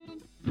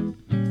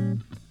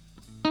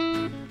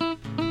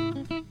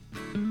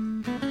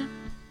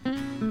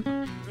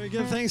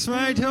Thanks,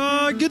 mate.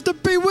 Oh, good to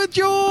be with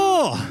you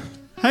all.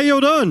 How y'all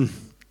doing?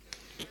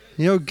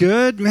 You're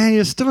good? Man,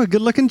 you're still a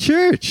good-looking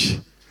church.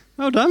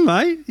 Well done,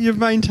 mate. You've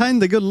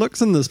maintained the good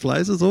looks in this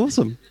place. It's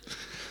awesome.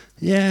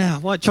 Yeah,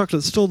 white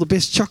chocolate's still the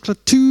best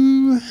chocolate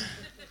too.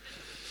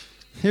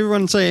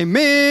 Everyone say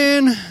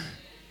amen.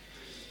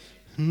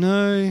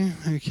 No?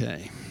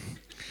 Okay.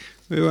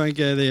 We won't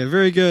go there.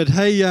 Very good.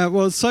 Hey,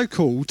 well, it's so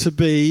cool to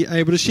be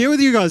able to share with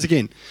you guys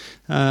again.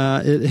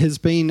 It has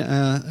been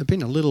a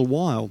little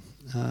while,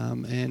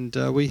 and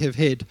we have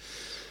had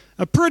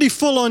a pretty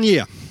full-on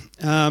year.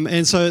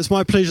 And so it's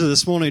my pleasure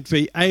this morning to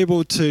be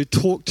able to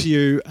talk to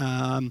you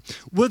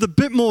with a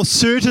bit more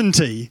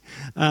certainty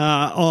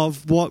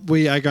of what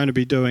we are going to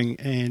be doing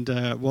and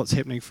what's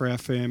happening for our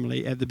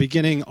family at the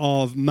beginning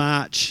of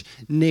March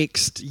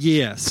next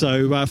year.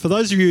 So for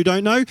those of you who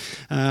don't know,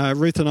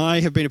 Ruth and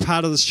I have been a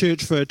part of this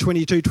church for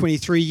 22,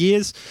 23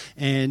 years.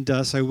 And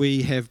so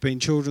we have been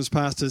children's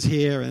pastors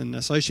here and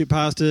associate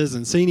pastors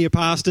and senior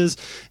pastors.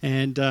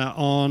 And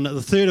on the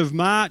 3rd of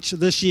March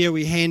this year,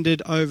 we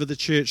handed over the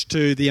church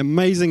to the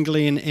amazing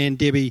Glenn and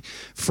Debbie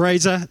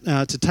Fraser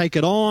to take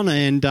it on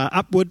and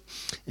upward,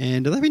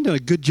 and they've been doing a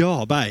good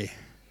job, eh?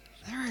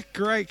 They're a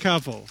great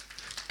couple.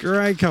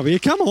 Great couple. Yeah,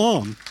 come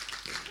on.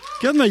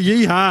 Give them a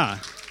yee-haw.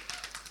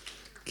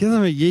 Give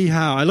them a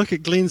yee-haw. I look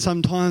at Glenn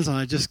sometimes and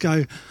I just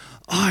go,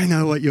 I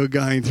know what you're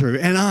going through,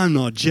 and I'm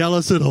not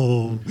jealous at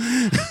all.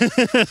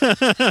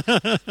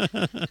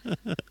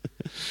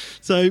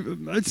 So,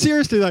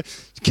 seriously though,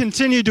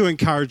 continue to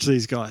encourage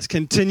these guys.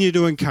 Continue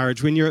to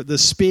encourage when you're at the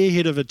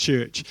spearhead of a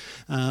church.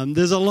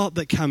 There's a lot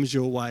that comes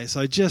your way,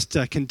 so just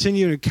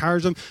continue to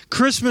encourage them.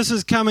 Christmas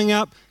is coming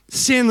up.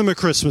 Send them a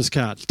Christmas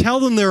card. Tell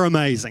them they're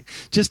amazing.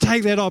 Just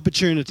take that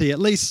opportunity, at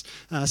least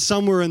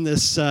somewhere in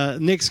this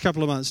next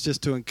couple of months,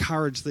 just to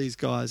encourage these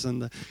guys and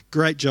the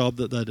great job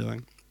that they're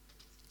doing.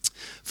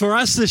 For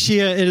us this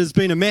year, it has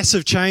been a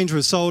massive change.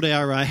 We've sold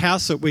our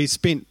house that we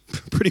spent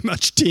pretty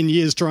much 10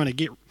 years trying to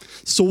get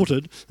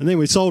sorted, and then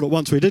we sold it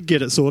once we did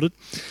get it sorted.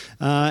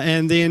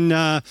 And then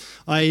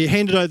I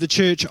handed over the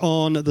church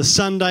on the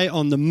Sunday.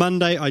 On the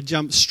Monday, I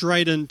jumped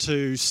straight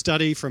into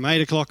study from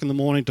 8 o'clock in the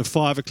morning to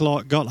 5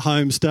 o'clock, got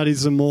home, studied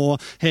some more,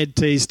 had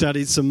tea,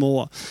 studied some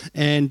more.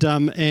 And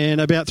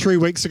about 3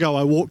 weeks ago,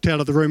 I walked out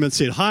of the room and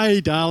said, "Hi,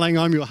 darling,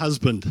 I'm your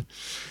husband."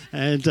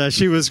 And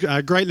she was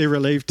greatly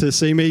relieved to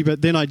see me,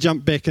 but then I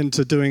jumped back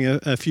into doing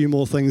a few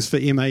more things for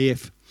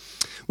MAF.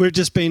 We've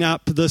just been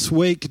up this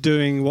week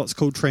doing what's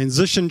called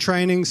transition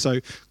training, so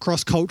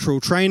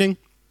cross-cultural training,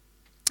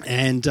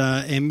 and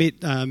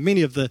met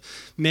many of the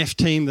MAF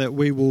team that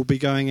we will be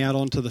going out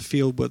onto the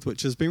field with,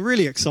 which has been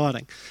really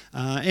exciting,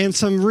 and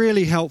some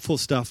really helpful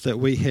stuff that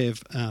we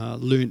have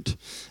learnt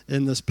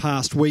in this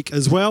past week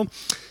as well.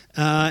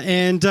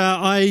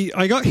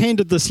 I got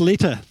handed this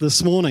letter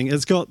this morning.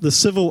 It's got the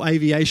Civil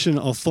Aviation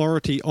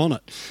Authority on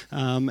it.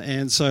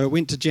 And so it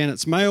went to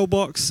Janet's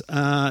mailbox.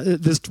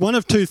 There's one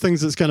of two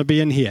things that's going to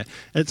be in here.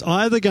 It's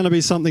either going to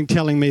be something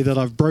telling me that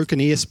I've broken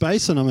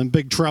airspace and I'm in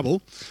big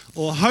trouble,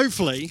 or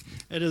hopefully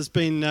it has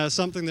been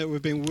something that we've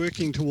been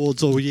working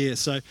towards all year.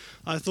 So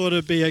I thought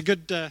it'd be a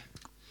good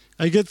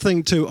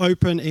thing to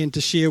open and to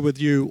share with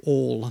you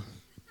all.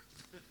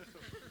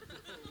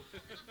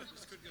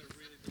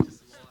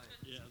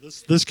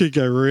 This could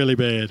go really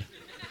bad.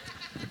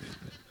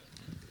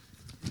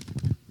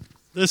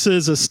 This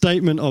is a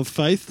statement of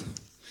faith,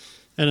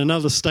 and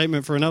another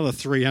statement for another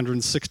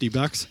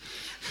 $360.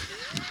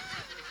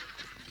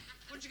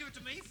 What'd you give it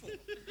to me for?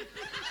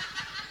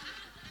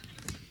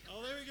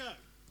 Oh, there we go.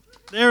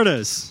 There it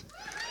is.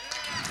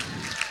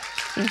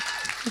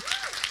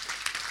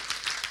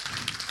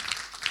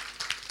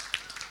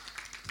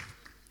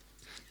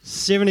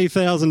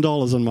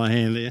 $70,000 in my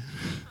hand there.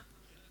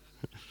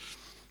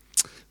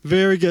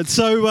 Very good.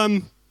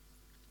 So,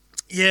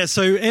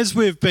 so as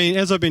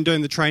I've been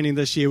doing the training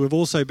this year, we've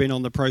also been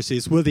on the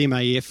process with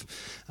MAF,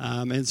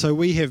 and so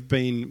we have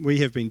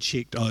been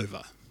checked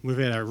over. We've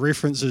had our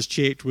references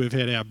checked, we've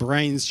had our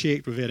brains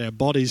checked, we've had our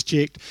bodies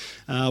checked,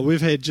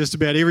 we've had just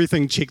about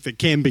everything checked that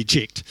can be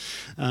checked.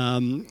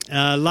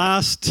 Not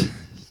last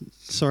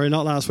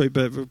week,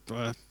 but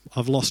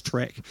I've lost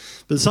track.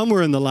 But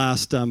somewhere in the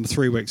last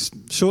 3 weeks,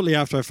 shortly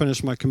after I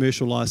finished my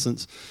commercial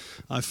license,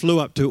 I flew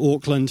up to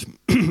Auckland,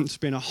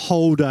 spent a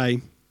whole day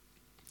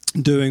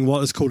doing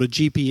what is called a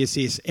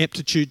GPSS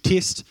aptitude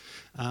test.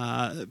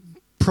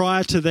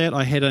 Prior to that,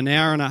 I had an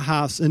hour and a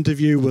half's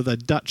interview with a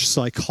Dutch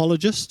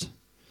psychologist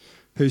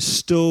he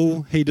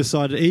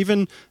decided,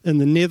 even in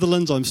the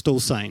Netherlands, I'm still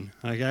sane.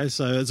 Okay,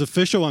 so it's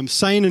official, I'm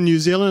sane in New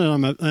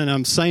Zealand and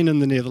I'm sane in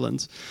the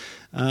Netherlands.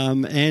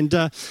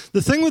 The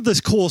thing with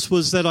this course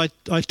was that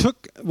I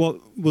took what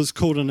was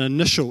called an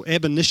initial,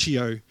 ab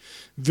initio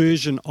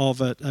version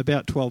of it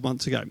about 12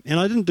 months ago, and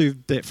I didn't do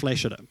that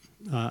flash at it.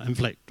 In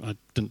fact, I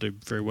didn't do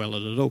very well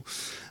at it at all.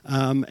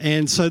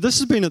 And so this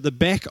has been at the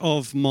back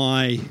of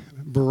my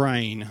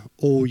brain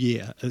all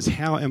year, is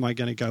how am I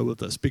going to go with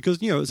this? Because,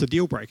 it's a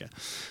deal breaker.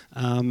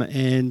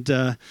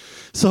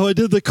 So I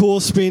did the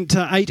course, spent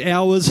 8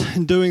 hours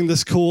doing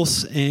this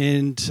course,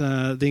 and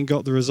then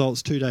got the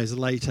results 2 days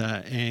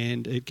later,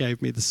 and it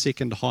gave me the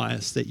second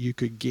highest that you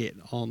could get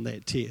on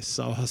that test.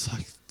 So I was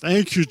like,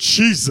 thank you,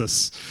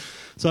 Jesus.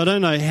 So I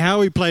don't know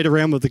how he played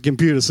around with the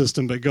computer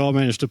system, but God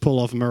managed to pull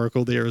off a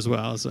miracle there as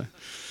well. So,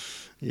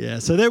 yeah,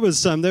 so that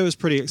was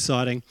pretty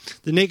exciting.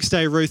 The next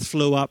day, Ruth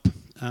flew up.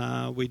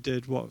 We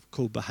did what we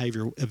called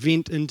behavioural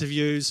event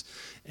interviews,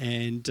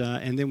 and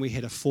then we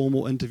had a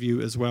formal interview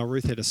as well.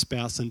 Ruth had a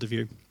spouse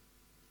interview.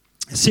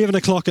 7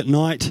 o'clock at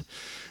night,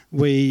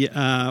 we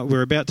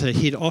were about to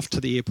head off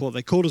to the airport.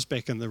 They called us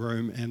back in the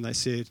room and they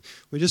said,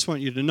 we just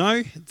want you to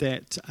know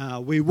that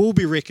we will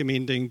be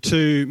recommending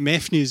to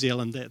MAF New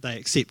Zealand that they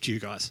accept you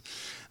guys.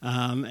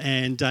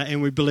 And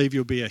we believe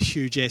you'll be a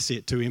huge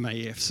asset to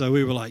MAF. So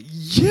we were like,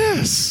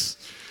 yes!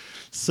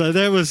 So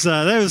that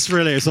was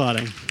really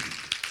exciting.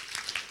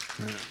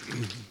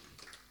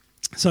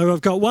 So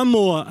I've got one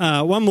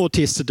more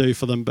test to do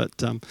for them,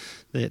 but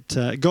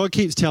that God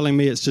keeps telling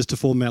me it's just a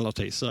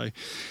formality. So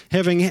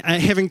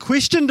having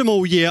questioned him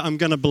all year, I'm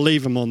going to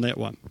believe him on that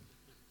one.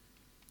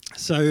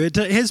 So it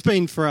has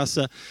been for us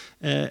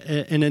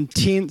an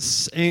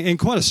intense and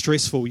quite a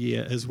stressful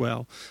year as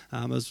well.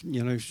 As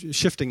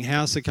shifting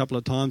house a couple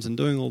of times and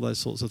doing all those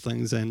sorts of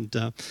things, and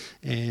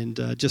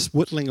just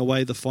whittling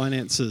away the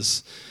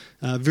finances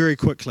very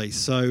quickly.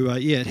 So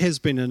it has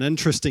been an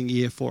interesting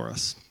year for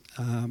us.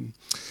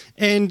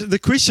 And the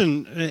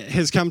question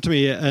has come to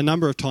me a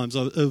number of times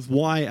of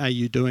why are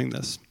you doing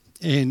this?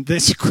 And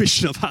that's a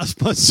question I've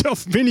asked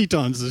myself many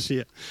times this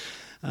year.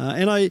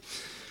 And I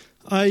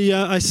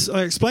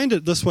explained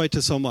it this way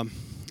to someone.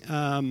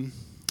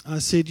 I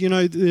said,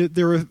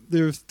 there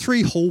are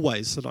 3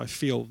 hallways that I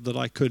feel that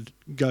I could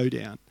go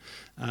down.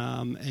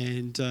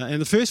 And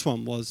the first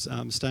one was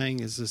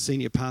staying as a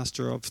senior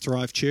pastor of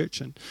Thrive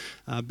Church and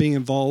being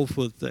involved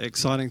with the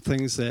exciting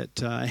things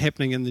that are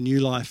happening in the New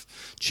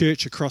Life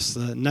Church across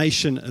the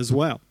nation as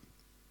well.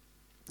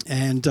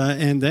 And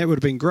that would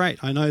have been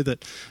great. I know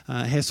that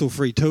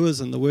Hassle-Free Tours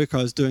and the work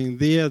I was doing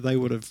there, they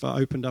would have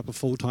opened up a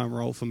full-time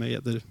role for me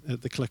at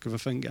the click of a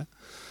finger.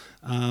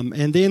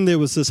 And then there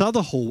was this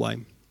other hallway,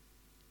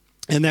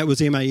 and that was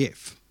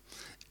MAF.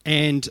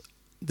 And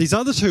these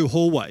other 2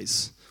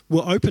 hallways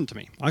were open to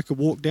me. I could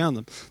walk down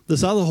them.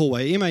 This other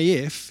hallway,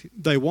 MAF,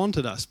 they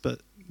wanted us,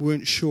 but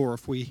weren't sure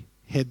if we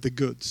had the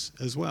goods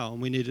as well,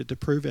 and we needed to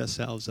prove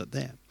ourselves at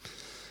that.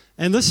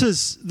 And this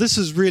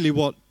is really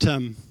what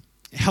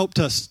helped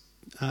us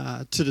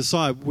to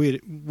decide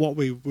what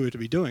we were to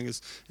be doing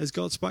as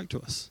God spoke to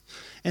us.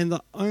 And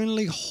the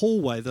only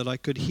hallway that I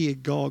could hear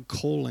God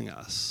calling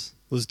us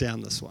was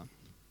down this one.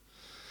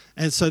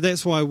 And so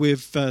that's why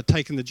we've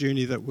taken the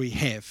journey that we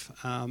have.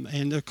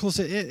 And of course,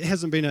 it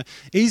hasn't been an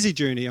easy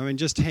journey. I mean,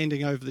 just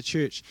handing over the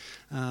church.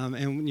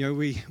 And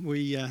we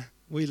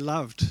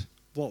loved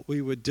what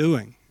we were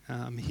doing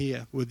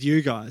here with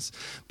you guys.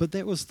 But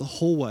that was the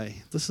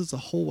hallway. This is the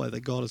hallway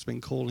that God has been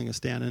calling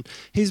us down. And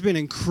he's been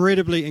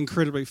incredibly,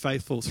 incredibly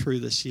faithful through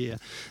this year.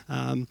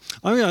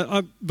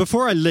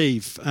 Before I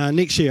leave,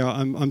 next year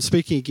I'm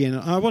speaking again.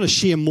 I want to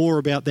share more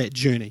about that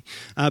journey.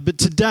 But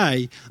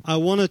today, I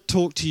want to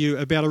talk to you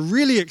about a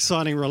really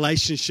exciting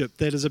relationship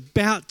that is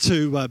about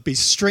to be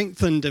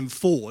strengthened and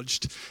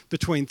forged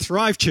between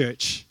Thrive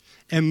Church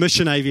and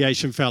Mission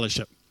Aviation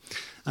Fellowship.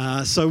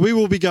 So we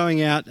will be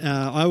going out.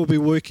 I will be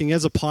working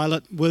as a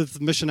pilot with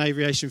Mission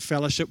Aviation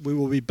Fellowship. We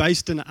will be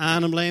based in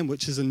Arnhem Land,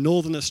 which is in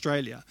Northern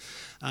Australia.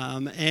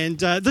 And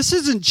this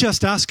isn't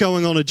just us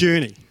going on a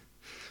journey,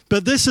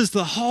 but this is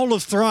the whole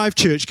of Thrive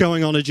Church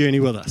going on a journey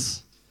with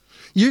us.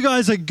 You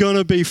guys are going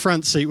to be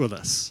front seat with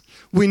us.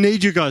 We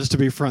need you guys to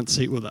be front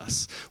seat with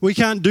us. We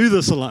can't do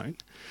this alone.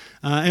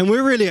 And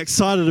we're really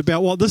excited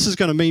about what this is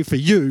going to mean for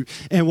you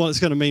and what it's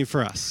going to mean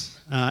for us.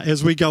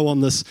 As we go on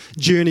this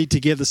journey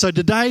together. So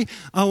today,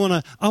 I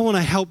want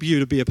to help you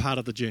to be a part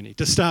of the journey,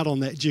 to start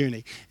on that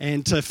journey.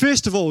 And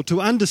first of all,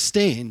 to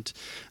understand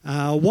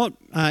what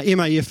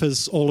MAF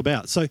is all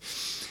about. So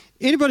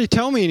anybody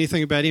tell me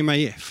anything about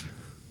MAF?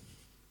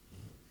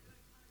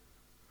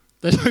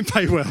 They don't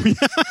pay well.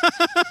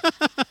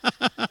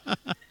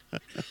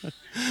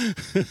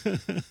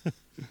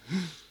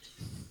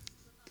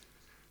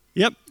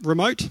 Yep,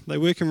 remote. They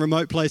work in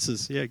remote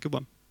places. Yeah, good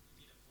one.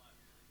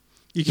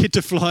 You get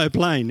to fly a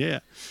plane,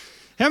 yeah.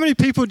 How many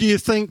people do you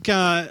think,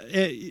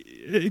 okay,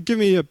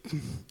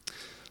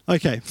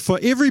 for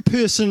every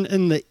person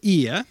in the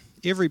air,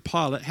 every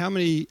pilot, how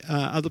many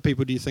other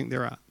people do you think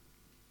there are?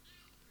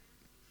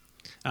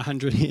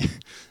 100 here.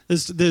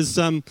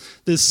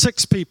 There's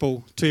 6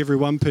 people to every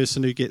 1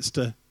 person who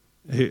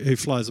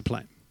flies a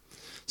plane.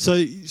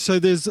 So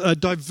there's a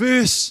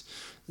diverse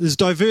There's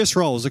diverse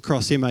roles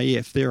across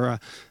MAF. There are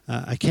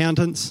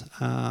accountants,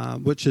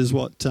 which is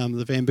what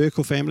the Van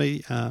Berkel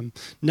family,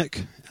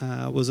 Nick,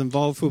 was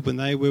involved with when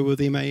they were with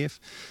MAF.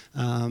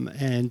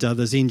 And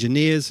there's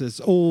engineers. There's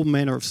all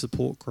manner of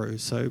support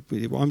crews. So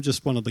I'm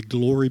just one of the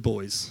glory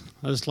boys.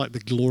 I just like the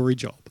glory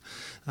job.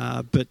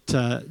 But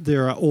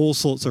there are all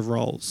sorts of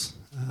roles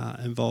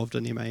involved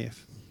in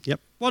MAF.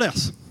 Yep. What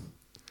else?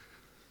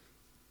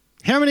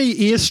 How many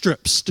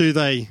airstrips do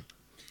they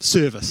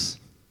service?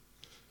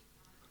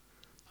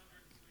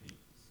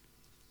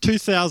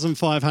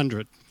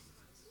 2,500.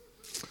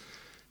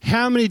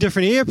 How many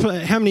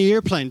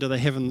airplanes do they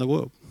have in the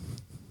world?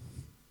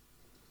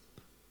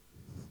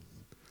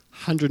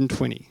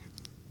 120.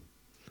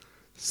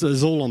 So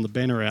it's all on the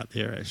banner out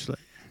there, actually.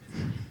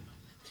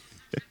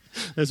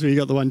 That's where you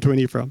got the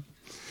 120 from.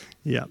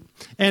 Yeah.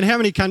 And how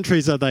many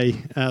countries are they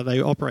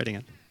operating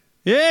in?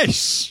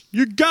 Yes,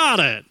 you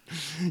got it.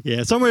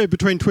 Yeah, somewhere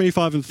between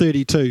 25 and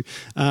 32.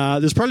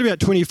 There's probably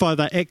about 25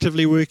 they're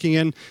actively working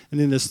in, and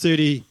then there's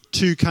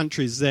 32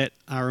 countries that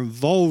are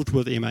involved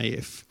with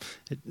MAF.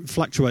 It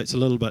fluctuates a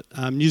little bit.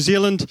 New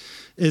Zealand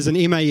is an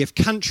MAF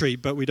country,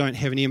 but we don't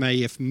have an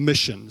MAF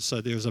mission.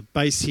 So there's a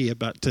base here,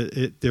 but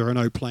there are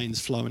no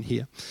planes flowing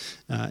here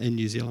in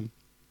New Zealand.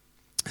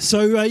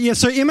 So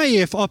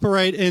MAF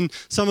operate in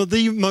some of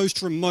the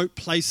most remote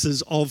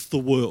places of the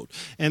world,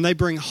 and they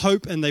bring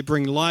hope and they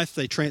bring life.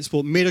 They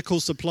transport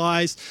medical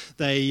supplies,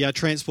 they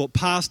transport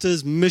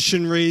pastors,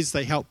 missionaries,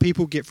 they help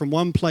people get from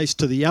one place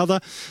to the other.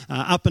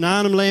 Up in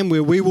Arnhem Land,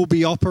 where we will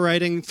be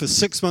operating for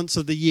 6 months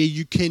of the year,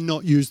 you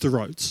cannot use the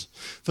roads.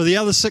 For the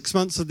other 6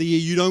 months of the year,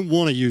 you don't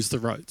want to use the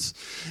roads.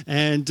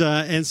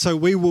 And so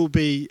we will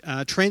be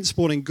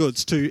transporting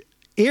goods to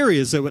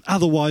areas that would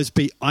otherwise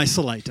be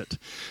isolated.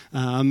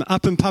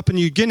 Up in Papua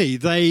New Guinea,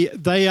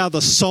 they are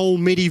the sole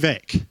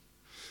medevac.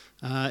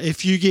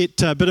 If you get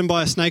bitten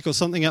by a snake or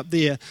something up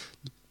there,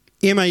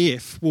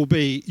 MAF will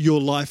be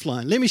your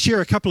lifeline. Let me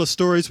share a couple of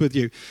stories with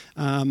you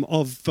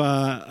of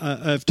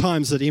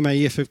times that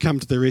MAF have come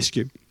to the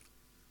rescue.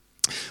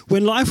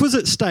 When life was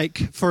at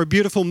stake for a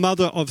beautiful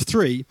mother of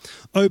three,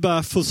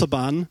 Oba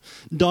Fusaban,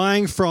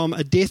 dying from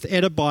a death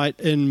adder-bite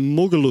in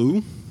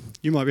Mogalu,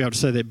 you might be able to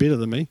say that better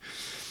than me,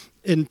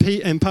 in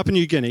Papua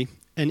New Guinea,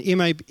 an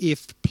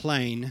MAF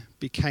plane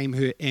became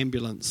her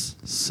ambulance,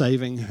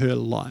 saving her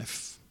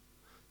life.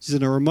 She's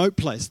in a remote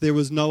place. There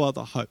was no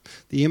other hope.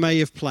 The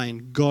MAF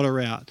plane got her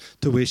out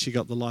to where she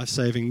got the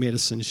life-saving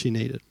medicine she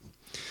needed.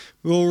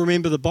 We all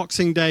remember the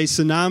Boxing Day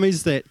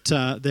tsunamis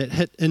that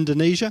hit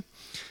Indonesia.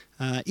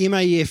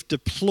 MAF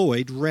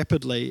deployed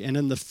rapidly, and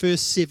in the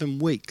first 7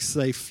 weeks,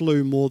 they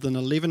flew more than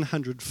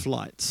 1,100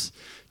 flights,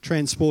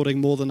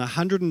 transporting more than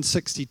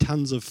 160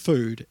 tons of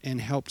food,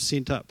 and helped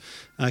set up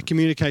a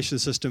communication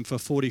system for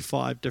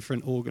 45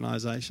 different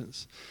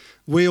organisations.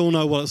 We all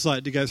know what it's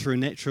like to go through a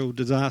natural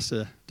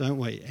disaster, don't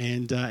we?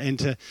 And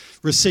to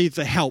receive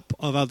the help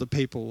of other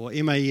people. Or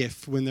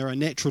MAF, when there are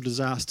natural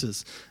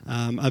disasters,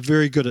 are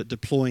very good at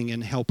deploying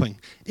and helping,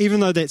 even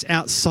though that's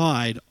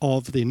outside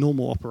of their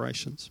normal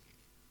operations.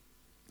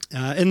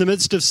 In the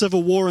midst of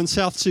civil war in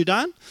South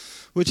Sudan,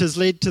 which has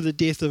led to the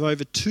death of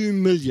over 2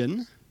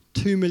 million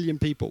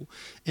people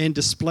and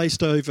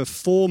displaced over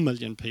 4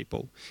 million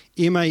people,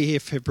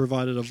 MAF have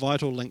provided a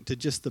vital link to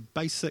just the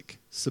basic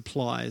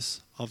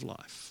supplies of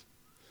life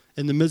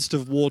in the midst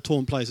of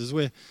war-torn places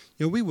where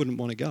we wouldn't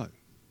want to go.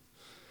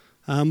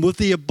 With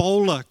the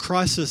Ebola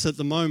crisis at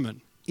the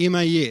moment,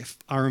 MAF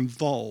are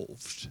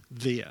involved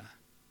there,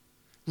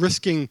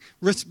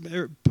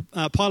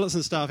 pilots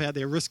and staff out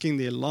there risking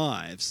their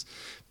lives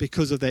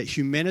because of that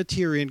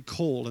humanitarian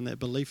call and that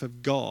belief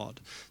of God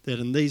that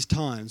in these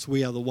times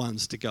we are the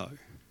ones to go.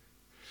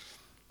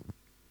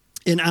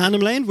 In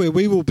Arnhem Land, where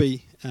we will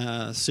be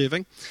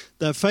serving,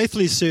 they've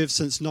faithfully served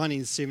since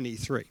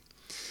 1973,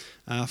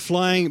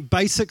 flying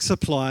basic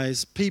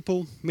supplies,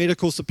 people,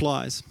 medical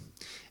supplies.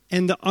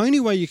 And the only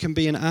way you can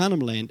be in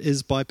Arnhem Land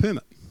is by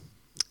permit.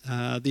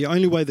 The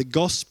only way the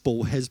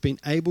gospel has been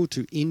able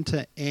to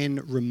enter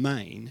and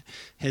remain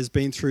has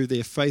been through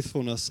their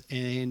faithfulness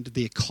and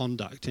their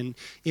conduct. And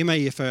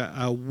MAF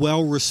are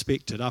well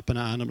respected up in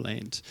Arnhem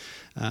Land.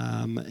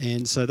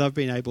 And so they've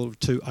been able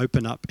to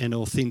open up an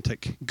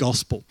authentic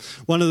gospel.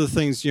 One of the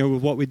things,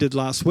 with what we did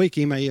last week,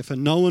 MAF are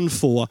known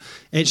for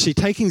actually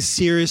taking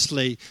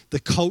seriously the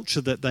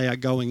culture that they are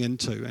going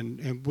into.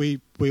 And we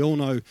all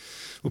know,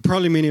 well,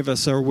 probably many of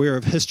us are aware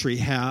of history,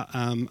 how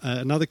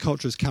another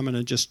culture has come in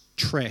and just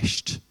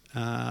trashed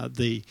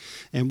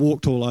and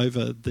walked all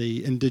over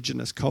the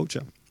indigenous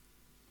culture.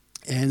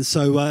 And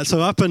so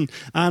up in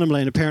Arnhem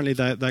Land, apparently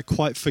they're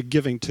quite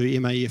forgiving to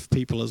MAF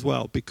people as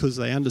well, because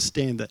they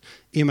understand that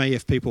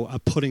MAF people are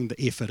putting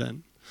the effort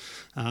in.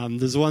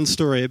 There's one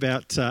story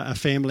about a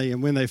family,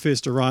 and when they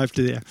first arrived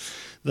there,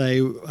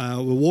 they were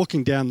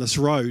walking down this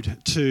road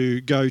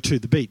to go to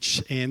the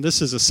beach. And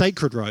this is a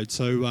sacred road,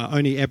 so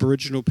only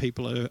Aboriginal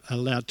people are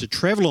allowed to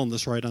travel on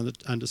this road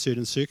under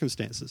certain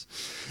circumstances.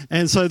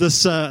 And so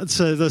this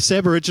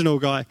Aboriginal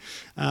guy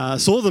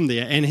saw them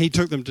there, and he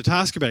took them to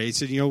task about it. He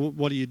said,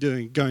 what are you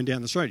doing going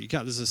down this road? You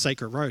can't, this is a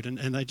sacred road.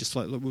 And they just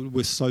like, look,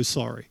 we're so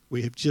sorry.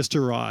 We have just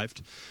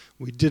arrived.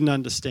 We didn't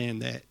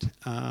understand that,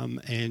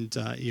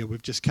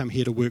 we've just come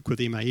here to work with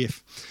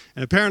MAF.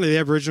 And apparently the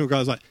Aboriginal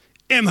guy's like,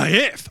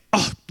 MAF?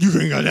 Oh, you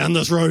can go down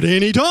this road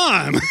any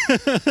time.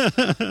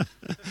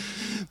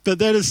 But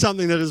that is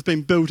something that has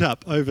been built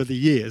up over the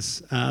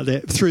years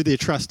through their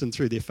trust and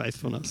through their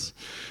faithfulness.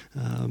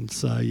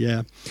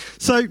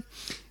 So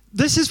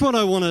this is what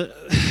I want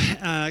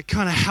to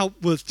kind of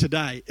help with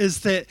today,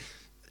 is that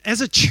as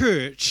a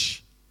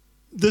church,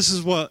 this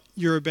is what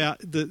you're about.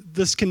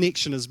 This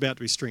connection is about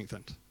to be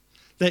strengthened.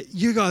 That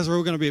you guys are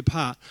all going to be a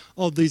part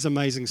of these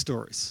amazing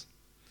stories.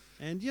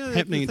 And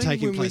happening and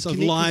taking place, of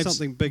lives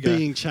something bigger,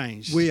 being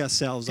changed. We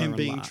ourselves are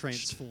being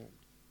transformed.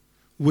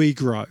 We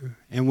grow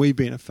and we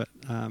benefit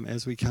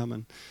as we come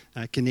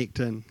and connect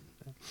in.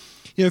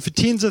 For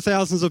tens of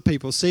thousands of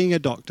people, seeing a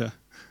doctor,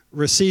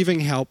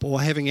 receiving help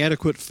or having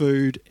adequate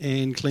food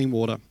and clean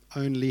water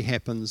only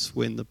happens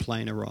when the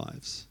plane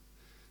arrives.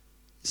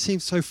 It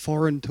seems so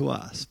foreign to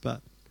us,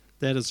 but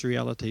that is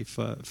reality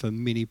for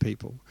many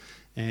people.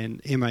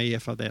 And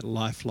MAF are that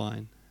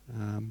lifeline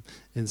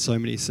in so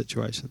many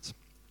situations.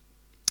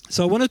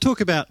 So I want to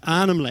talk about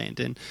Arnhem Land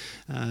and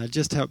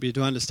just help you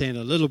to understand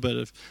a little bit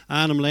of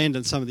Arnhem Land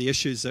and some of the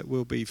issues that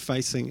we'll be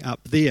facing up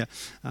there,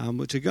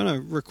 which are going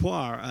to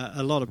require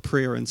a lot of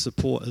prayer and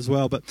support as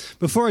well. But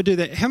before I do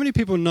that, how many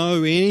people know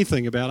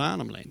anything about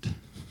Arnhem Land?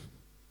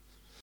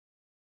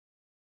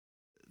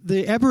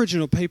 The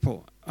Aboriginal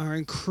people are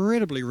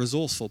incredibly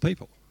resourceful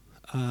people.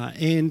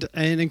 And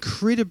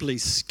incredibly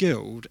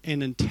skilled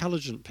and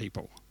intelligent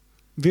people.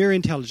 Very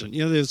intelligent.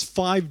 There's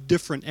 5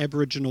 different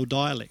Aboriginal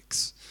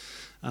dialects.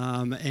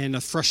 And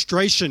a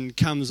frustration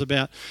comes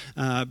about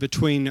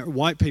between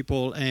white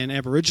people and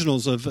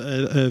Aboriginals of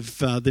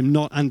them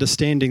not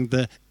understanding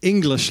the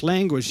English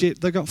language.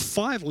 Yet they've got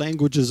 5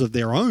 languages of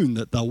their own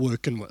that they're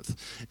working with.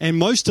 And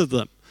most of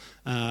them,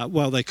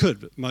 they could,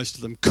 but most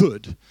of them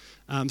could.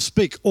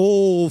 Speak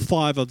all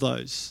 5 of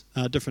those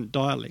different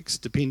dialects,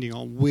 depending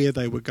on where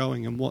they were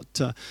going and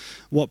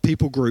what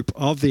people group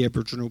of the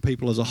Aboriginal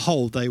people as a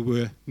whole they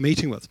were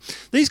meeting with.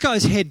 These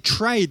guys had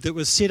trade that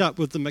was set up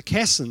with the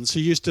Macassans, who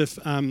used to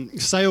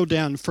sail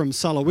down from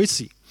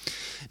Sulawesi.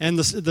 And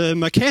the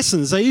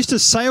Macassans, they used to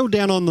sail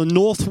down on the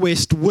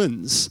northwest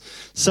winds,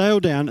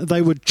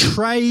 they would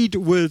trade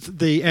with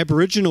the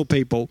Aboriginal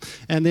people,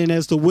 and then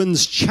as the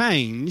winds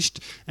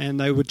changed, and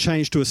they would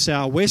change to a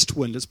southwest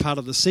wind as part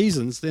of the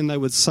seasons, then they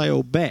would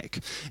sail back.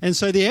 And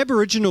so the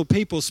Aboriginal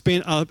people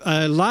spent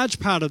a large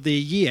part of their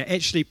year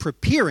actually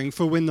preparing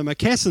for when the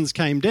Macassans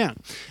came down.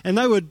 And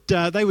they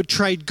would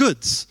trade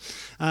goods.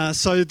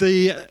 So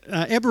the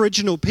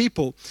Aboriginal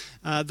people,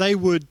 they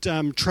would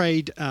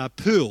trade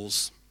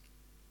pearls.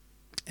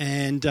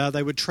 And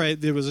they would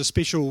trade. There was a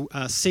special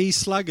sea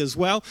slug as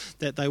well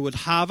that they would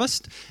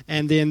harvest,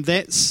 and then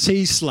that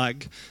sea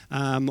slug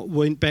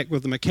went back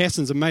with the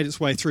Macassans and made its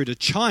way through to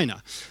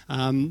China.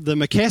 The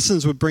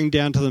Macassans would bring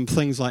down to them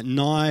things like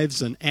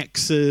knives and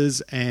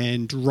axes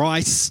and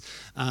rice,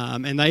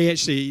 and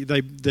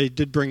they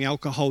did bring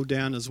alcohol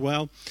down as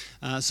well.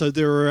 So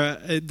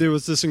there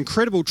was this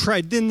incredible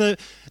trade. Then the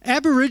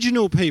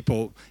Aboriginal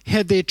people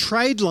had their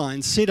trade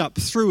lines set up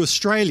through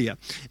Australia,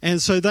 and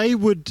so they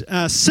would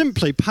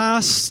simply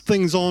pass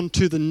things on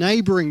to the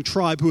neighbouring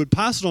tribe, who would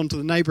pass it on to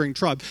the neighbouring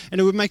tribe,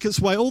 and it would make its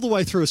way all the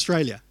way through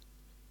Australia.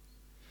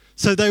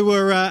 So they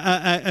were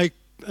a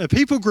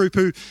people group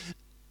who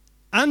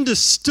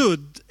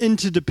understood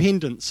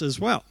interdependence as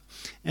well.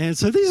 And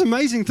so these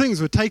amazing things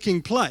were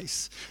taking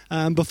place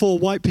before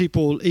white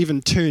people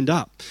even turned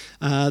up.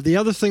 The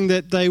other thing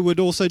that they would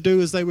also do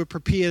is they would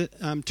prepare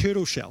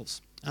turtle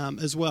shells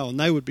as well, and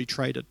they would be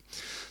traded.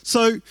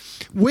 So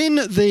when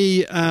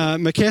the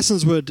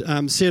Macassans would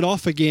set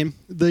off again,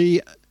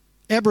 the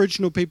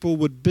Aboriginal people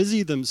would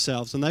busy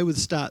themselves and they would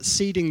start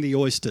seeding the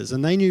oysters,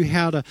 and they knew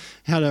how to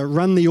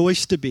run the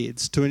oyster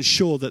beds to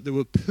ensure that there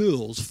were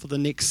pearls for the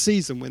next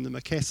season when the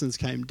Macassans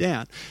came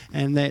down,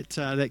 and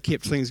that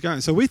kept things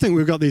going. So we think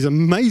we've got these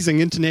amazing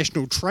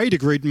international trade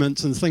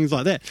agreements and things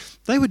like that.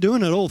 They were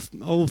doing it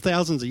all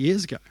thousands of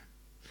years ago,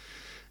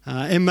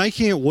 and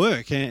making it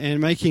work and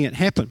making it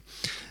happen.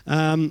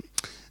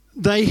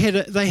 They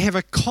have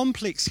a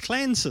complex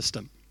clan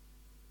system.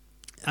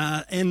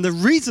 And the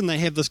reason they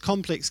have this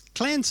complex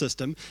clan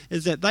system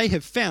is that they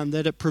have found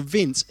that it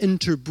prevents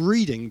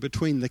interbreeding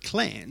between the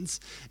clans,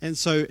 and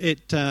so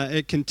it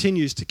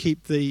continues to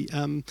keep the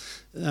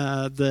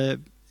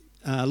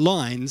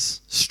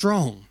lines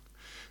strong.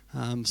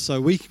 So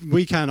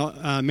we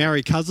can't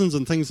marry cousins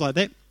and things like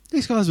that.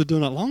 These guys were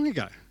doing it long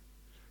ago.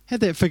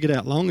 Had that figured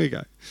out long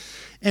ago.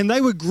 And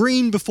they were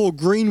green before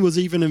green was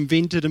even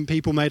invented, and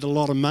people made a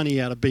lot of money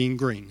out of being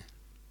green.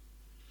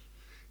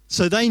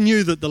 So they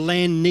knew that the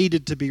land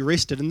needed to be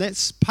rested, and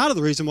that's part of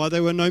the reason why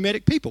they were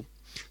nomadic people.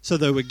 So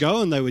they would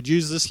go and they would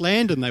use this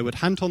land and they would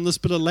hunt on this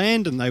bit of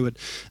land and they would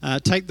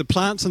take the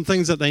plants and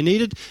things that they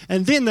needed,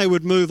 and then they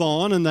would move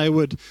on and they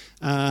would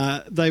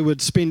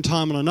spend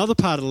time on another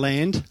part of the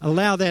land,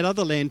 allow that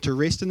other land to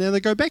rest, and then they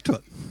go back to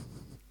it.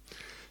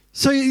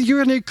 So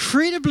you're an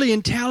incredibly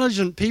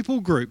intelligent people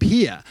group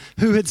here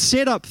who had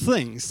set up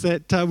things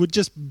that would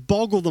just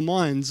boggle the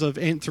minds of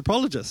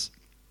anthropologists.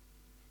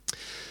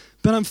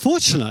 But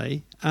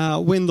unfortunately,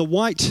 when the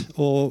white,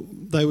 or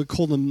they would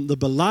call them the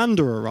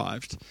Belanda,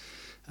 arrived,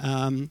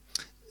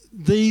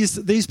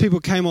 these people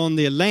came on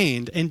their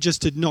land and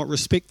just did not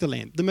respect the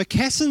land. The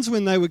Macassans,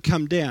 when they would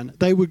come down,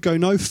 they would go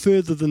no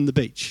further than the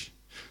beach.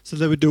 So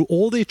they would do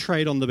all their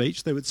trade on the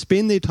beach, they would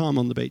spend their time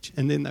on the beach,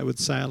 and then they would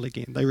sail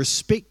again. They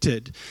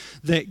respected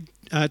that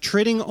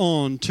treading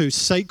on to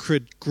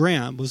sacred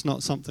ground was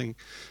not something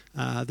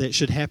that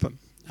should happen.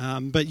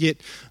 But yet,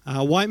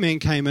 a white man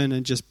came in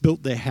and just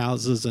built their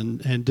houses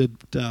and did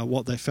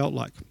what they felt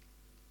like.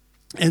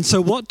 And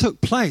so what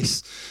took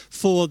place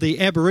for the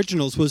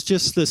Aboriginals was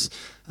just this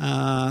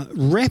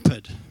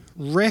rapid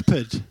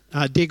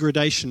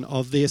degradation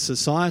of their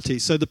society.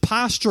 So the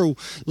pastoral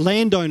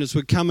landowners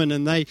would come in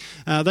and they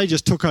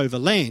just took over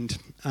land.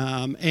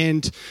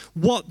 And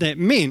what that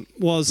meant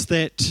was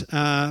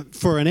that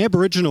for an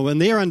Aboriginal,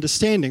 and their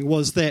understanding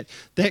was that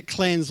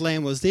clan's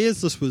land was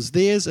theirs, this was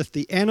theirs. If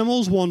the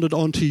animals wandered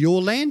onto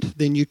your land,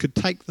 then you could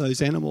take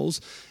those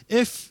animals.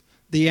 If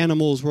the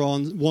animals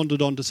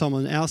wandered onto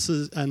someone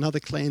else's, another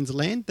clan's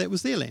land, that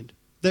was their land.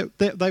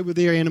 They were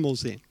their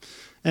animals then.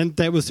 And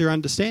that was their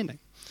understanding.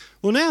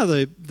 Well, now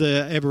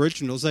the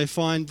Aboriginals, they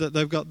find that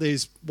they've got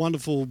these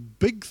wonderful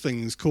big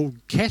things called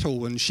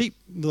cattle and sheep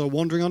that are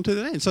wandering onto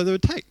their land. So they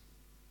would take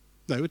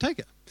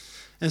it.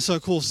 And so,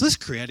 of course, this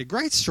created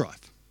great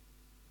strife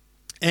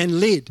and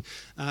led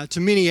to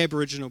many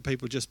Aboriginal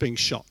people just being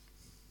shot.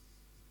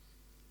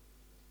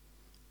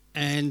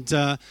 And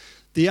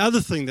the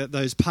other thing that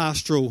those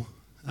pastoral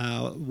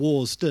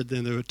wars did,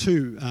 and there were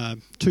two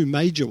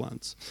major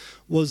ones,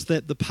 was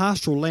that the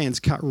pastoral lands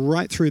cut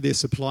right through their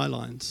supply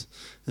lines.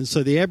 And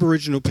so the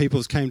Aboriginal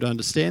peoples came to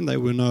understand they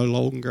were no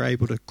longer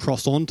able to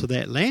cross onto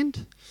that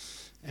land,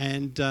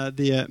 and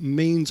their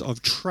means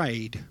of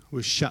trade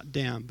was shut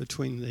down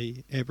between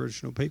the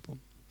Aboriginal people.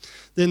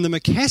 Then the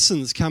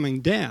Macassans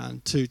coming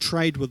down to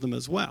trade with them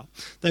as well,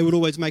 they would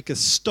always make a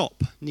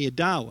stop near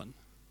Darwin.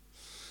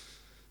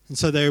 And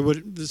so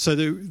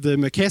the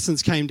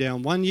Macassans came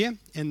down one year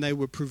and they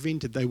were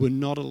prevented. They were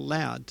not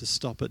allowed to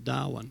stop at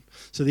Darwin.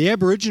 So the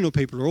Aboriginal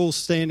people are all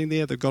standing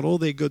there. They've got all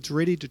their goods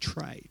ready to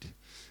trade.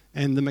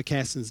 And the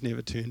Macassans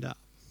never turned up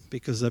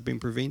because they've been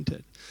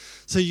prevented.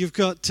 So you've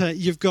got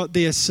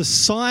their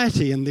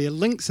society and their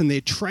links and their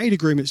trade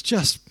agreements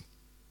just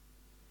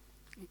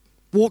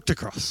walked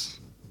across,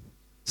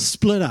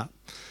 split up.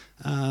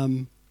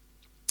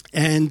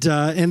 And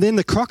then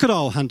the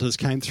crocodile hunters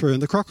came through,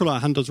 and the crocodile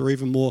hunters were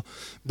even more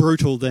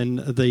brutal than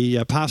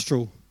the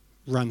pastoral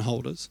run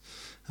holders.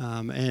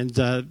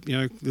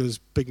 There was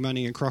big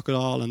money in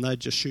crocodile, and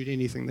they'd just shoot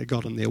anything they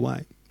got in their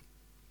way.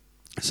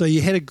 So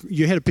you had a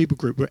people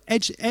group who were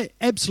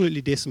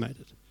absolutely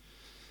decimated,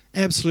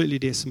 and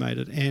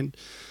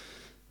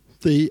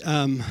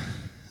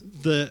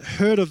the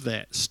hurt of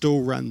that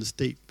still runs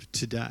deep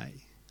today.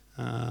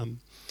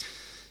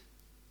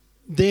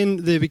 Then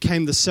there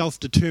became the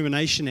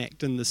Self-Determination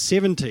Act in the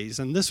 70s,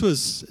 and this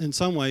was in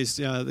some ways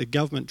the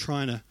government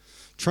trying to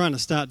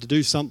start to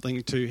do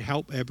something to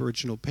help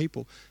Aboriginal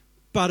people.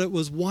 But it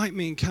was white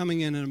men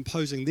coming in and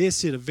imposing their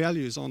set of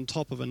values on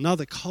top of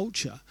another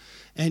culture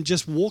and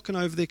just walking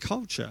over their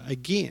culture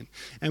again.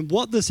 And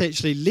what this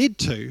actually led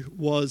to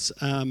was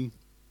a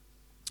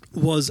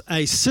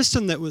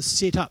system that was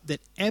set up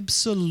that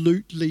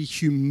absolutely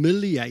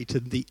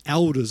humiliated the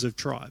elders of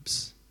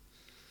tribes.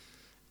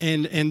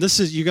 And this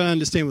is, you've got to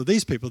understand with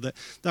these people that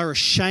they're a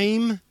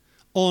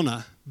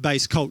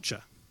shame-honour-based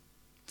culture.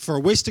 For a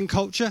Western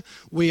culture,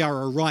 we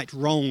are a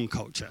right-wrong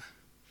culture.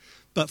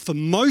 But for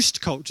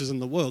most cultures in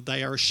the world,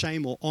 they are a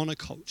shame or honour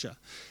culture.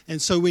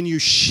 And so when you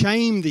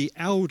shame the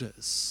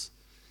elders,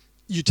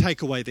 you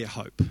take away their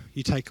hope.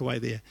 You take away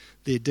their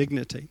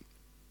dignity.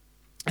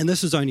 And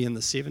this was only in the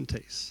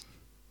 70s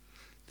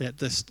that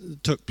this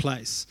took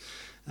place.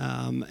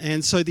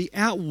 And so the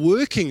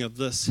outworking of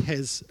this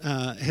has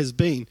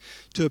been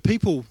to a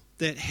people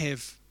that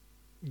have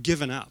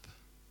given up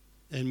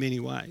in many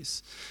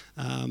ways,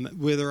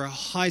 where there are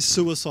high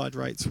suicide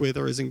rates, where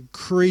there is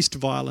increased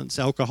violence,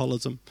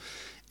 alcoholism,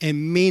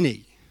 and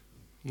many,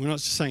 we're not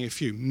just saying a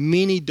few,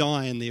 many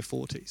die in their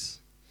 40s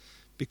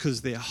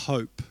because their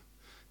hope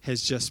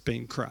has just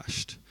been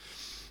crushed.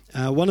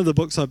 One of the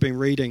books I've been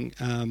reading,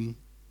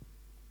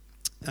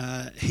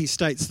 he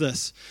states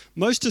this: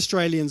 most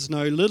Australians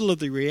know little of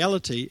the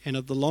reality and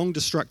of the long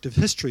destructive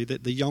history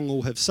that the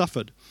Yolngu have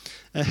suffered,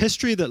 a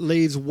history that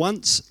leaves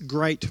once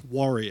great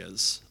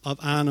warriors of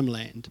Arnhem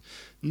Land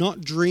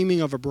not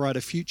dreaming of a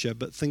brighter future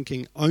but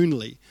thinking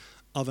only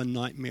of a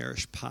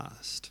nightmarish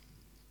past.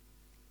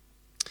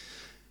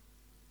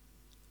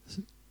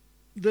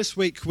 this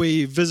week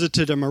we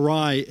visited a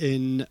marae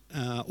in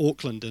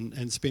Auckland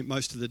and spent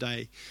most of the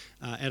day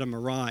at a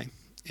marae.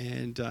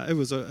 And it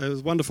was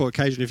a wonderful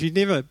occasion. If you've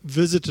never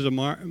visited a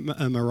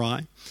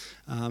marae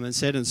and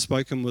sat and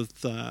spoken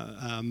with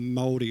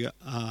Māori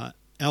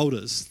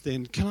elders,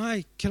 then can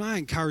I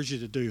encourage you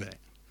to do that?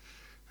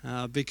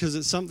 Because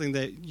it's something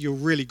that you'll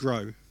really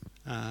grow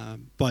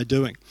by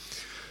doing.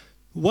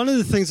 One of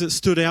the things that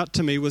stood out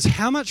to me was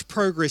how much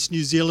progress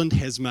New Zealand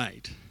has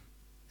made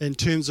in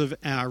terms of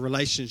our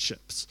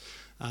relationships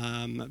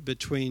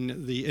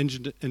between the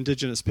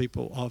Indigenous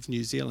people of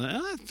New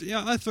Zealand.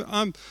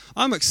 And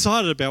I'm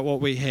excited about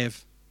what we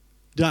have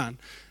done,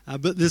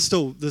 but there's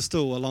still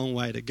a long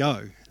way to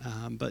go.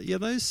 But yeah,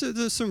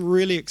 there's some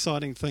really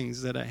exciting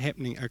things that are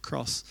happening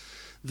across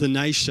the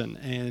nation,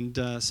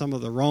 and some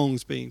of the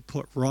wrongs being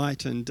put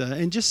right,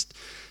 and just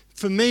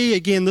for me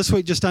again this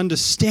week, just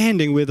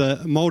understanding where the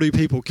Māori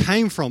people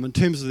came from in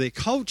terms of their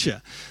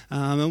culture,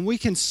 and we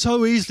can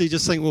so easily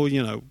just think, well,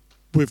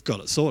 we've got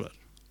it sorted.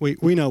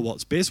 We know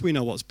what's best. We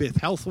know what's best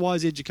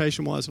health-wise,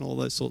 education-wise, and all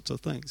those sorts of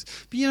things.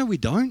 But we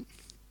don't.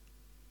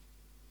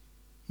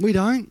 We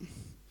don't.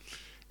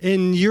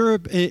 In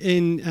Europe,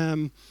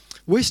 in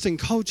Western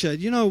culture,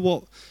 you know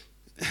what?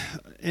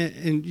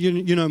 And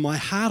you know my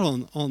heart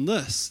on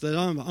this, that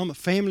I'm a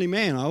family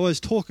man. I always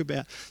talk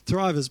about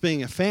Thrive as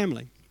being a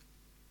family.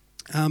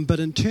 But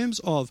in terms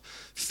of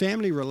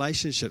family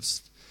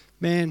relationships,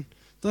 man,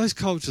 those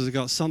cultures have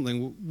got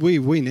something we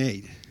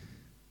need,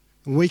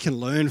 and we can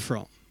learn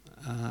from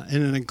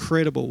in an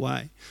incredible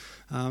way,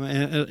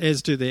 and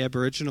as do the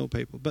Aboriginal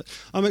people. But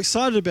I'm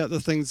excited about the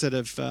things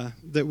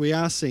that we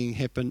are seeing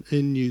happen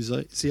in New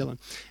Zealand,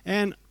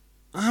 and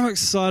I'm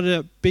excited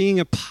about being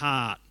a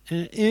part,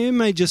 and it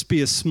may just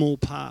be a small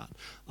part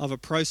of a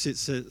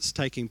process that's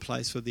taking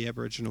place with the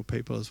Aboriginal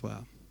people as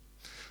well.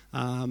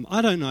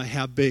 I don't know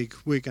how big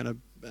we're going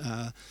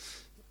to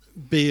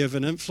be of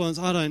an influence.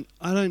 I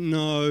don't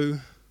know.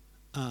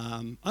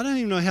 I don't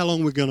even know how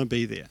long we're going to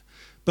be there.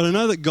 But I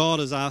know that God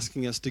is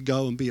asking us to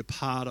go and be a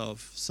part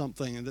of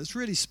something that's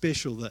really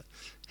special that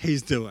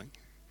He's doing.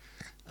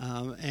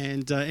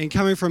 And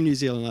coming from New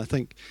Zealand, I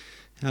think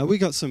we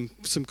got some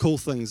cool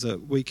things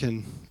that we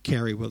can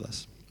carry with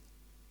us.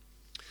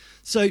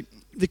 So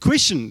the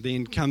question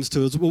then comes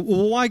to us: well,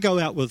 why go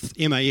out with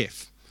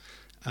MAF?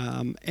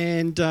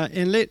 And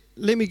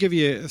let me give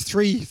you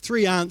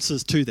three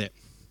answers to that.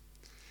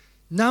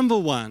 Number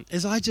one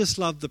is I just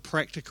love the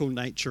practical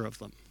nature of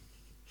them.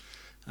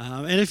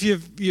 And if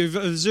you've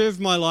observed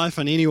my life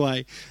in any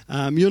way,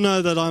 you'll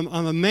know that I'm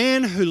a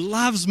man who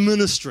loves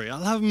ministry. I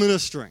love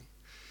ministering.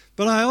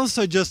 But I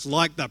also just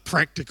like the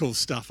practical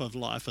stuff of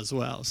life as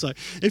well. So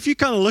if you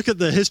kind of look at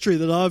the history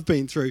that I've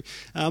been through,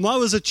 I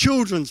was a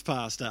children's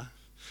pastor,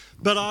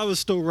 but I was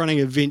still running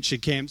adventure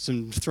camps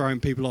and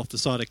throwing people off the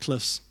side of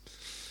cliffs,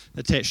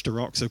 attached to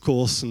rocks, of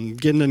course, and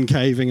getting in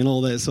caving and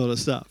all that sort of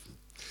stuff.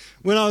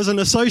 When I was an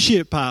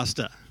associate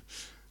pastor,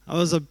 I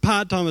was a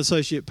part-time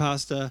associate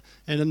pastor,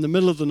 and in the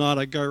middle of the night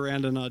I'd go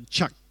around and I'd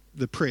chuck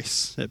the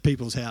press at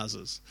people's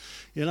houses.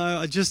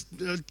 I just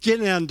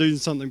getting out and doing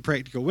something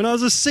practical. When I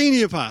was a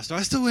senior pastor,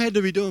 I still had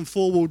to be doing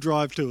 4-wheel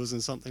drive tours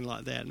and something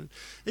like that. And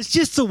it's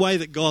just the way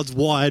that God's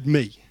wired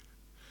me.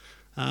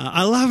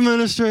 I love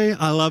ministry.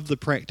 I love the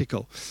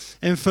practical.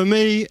 And for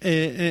me,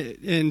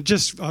 and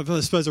just I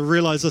suppose I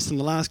realised this in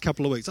the last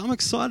couple of weeks, I'm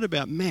excited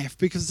about MAF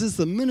because there's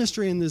the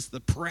ministry and there's the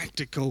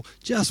practical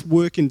just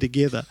working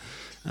together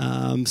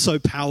so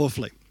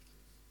powerfully.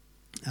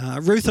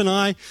 Ruth and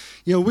I,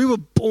 we were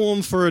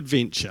born for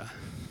adventure.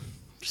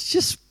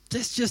 That's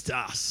just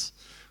us.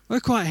 We're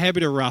quite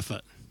happy to rough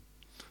it.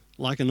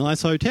 Like a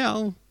nice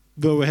hotel,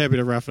 but we're happy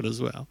to rough it as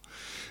well.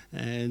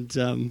 And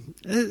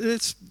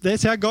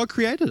that's how God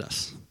created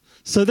us.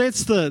 So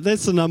that's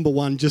the number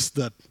one, just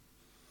the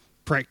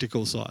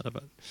practical side of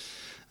it.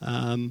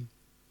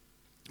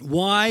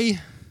 Why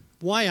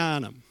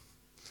Arnhem?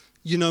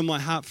 My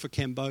heart for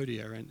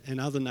Cambodia and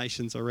other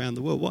nations around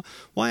the world.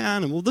 Why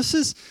Arnhem? Well, this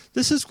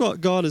is what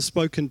God has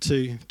spoken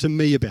to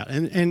me about,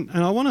 and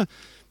I want to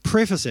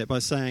preface that by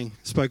saying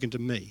spoken to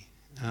me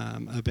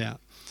about.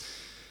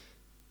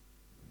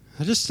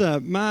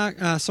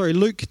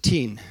 Luke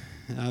 10.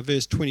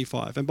 Verse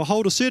 25. And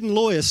behold, a certain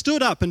lawyer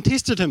stood up and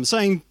tested him,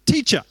 saying,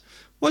 Teacher,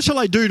 what shall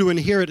I do to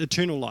inherit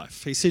eternal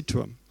life? He said to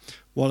him,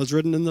 What is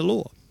written in the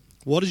law?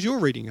 What is your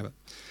reading of it?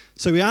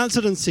 So he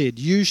answered and said,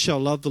 You shall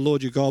love the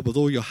Lord your God with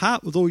all your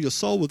heart, with all your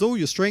soul, with all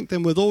your strength,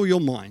 and with all your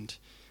mind,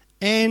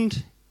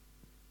 and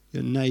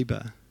your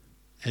neighbour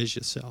as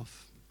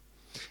yourself.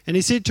 And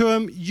he said to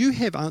him, You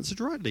have answered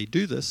rightly.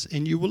 Do this,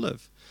 and you will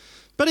live.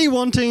 But he,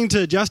 wanting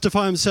to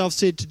justify himself,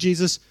 said to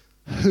Jesus,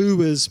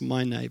 Who is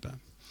my neighbour?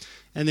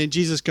 And then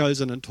Jesus goes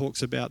in and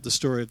talks about the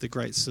story of the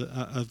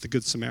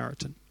Good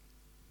Samaritan.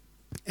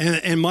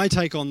 And my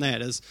take on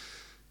that is,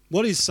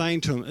 what he's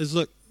saying to him is,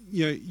 look,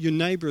 your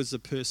neighbour is the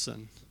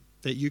person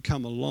that you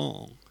come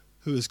along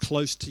who is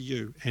close to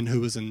you and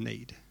who is in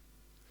need.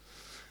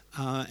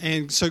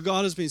 And so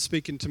God has been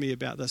speaking to me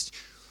about this.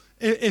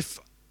 If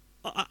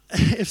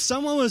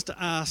someone was to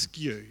ask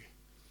you,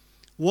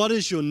 What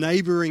is your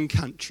neighbouring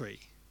country?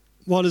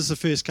 What is the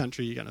first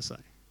country you're going to say?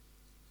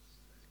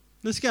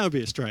 It's going to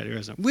be Australia,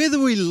 isn't it? Whether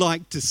we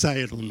like to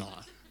say it or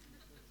not,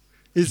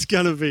 it's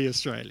going to be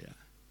Australia.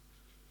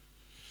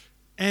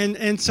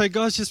 And so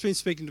God's just been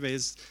speaking to me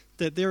is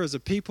that there is a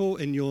people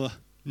in your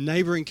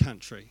neighbouring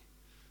country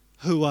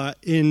who are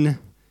in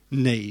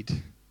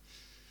need.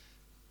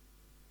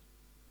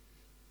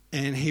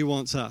 And he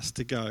wants us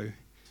to go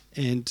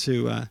and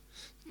to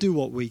do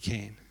what we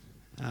can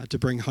to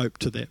bring hope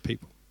to that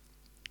people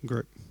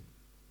group.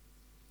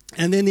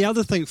 And then the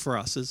other thing for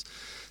us is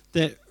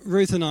that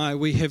Ruth and I,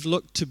 we have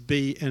looked to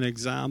be an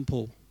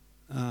example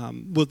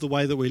with the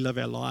way that we live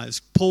our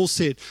lives. Paul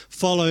said,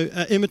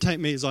 imitate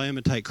me as I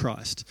imitate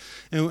Christ.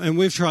 And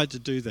we've tried to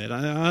do that.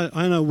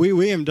 I know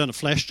we haven't done a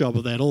flash job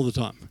of that all the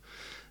time.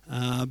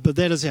 But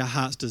that is our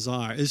heart's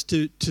desire, is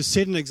to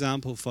set an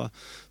example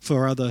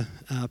for other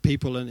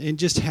people and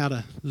just how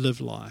to live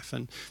life.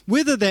 And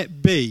whether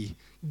that be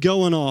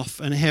going off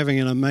and having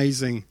an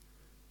amazing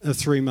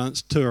 3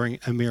 months touring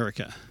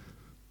America,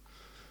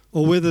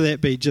 or whether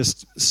that be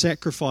just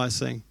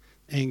sacrificing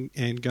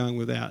and going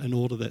without in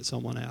order that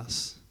someone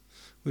else.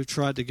 We've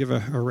tried to give a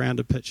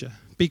rounded picture.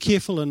 Be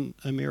careful in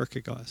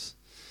America, guys.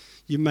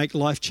 You make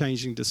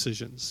life-changing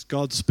decisions.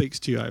 God speaks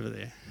to you over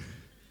there.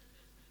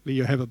 But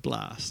you have a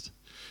blast.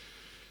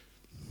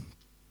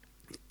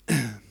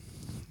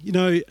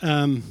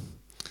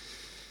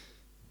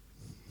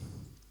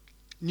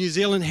 New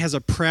Zealand has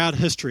a proud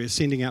history of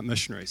sending out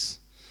missionaries,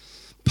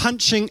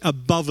 punching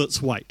above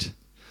its weight.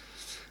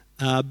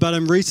 But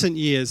in recent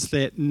years,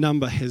 that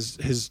number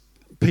has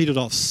petered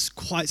off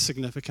quite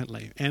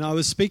significantly. And I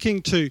was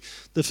speaking to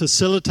the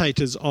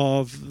facilitators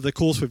of the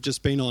course we've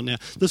just been on now.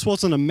 This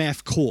wasn't a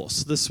MAF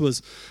course. This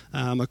was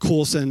a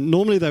course, and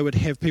normally they would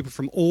have people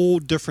from all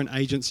different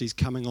agencies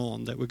coming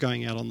on that were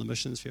going out on the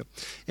missions field.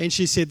 And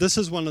she said this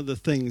is one of the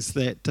things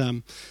that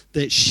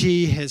that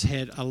she has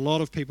had a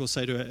lot of people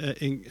say to her,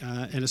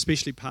 and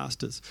especially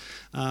pastors,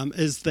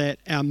 is that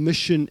our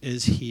mission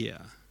is here.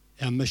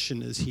 Our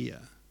mission is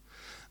here.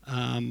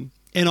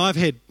 And I've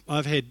had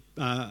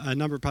a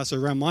number of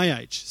pastors around my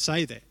age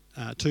say that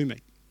to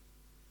me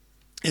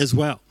as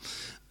well,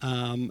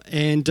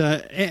 and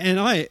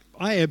I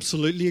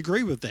absolutely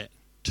agree with that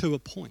to a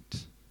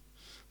point.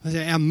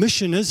 Our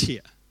mission is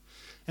here,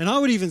 and I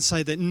would even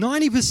say that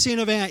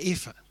 90% of our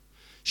effort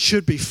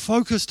should be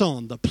focused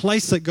on the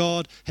place that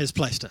God has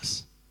placed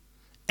us.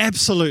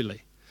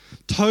 Absolutely,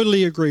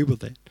 totally agree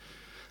with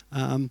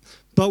that.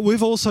 But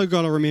we've also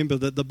got to remember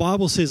that the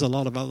Bible says a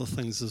lot of other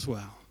things as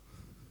well.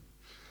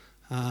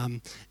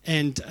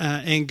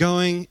 And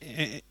going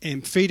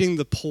and feeding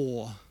the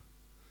poor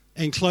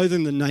and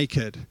clothing the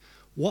naked,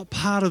 what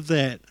part of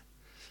that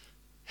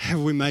have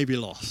we maybe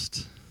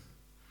lost?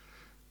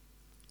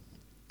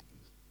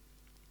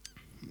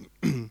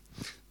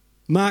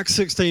 Mark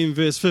 16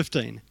 verse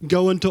 15,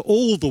 go into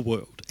all the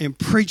world and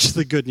preach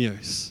the good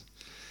news.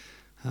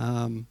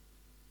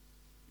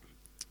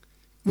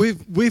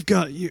 We've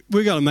got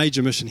a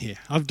major mission here.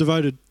 I've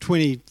devoted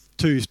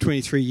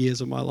 23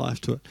 years of my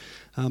life to it.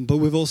 But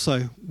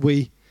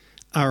we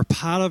are a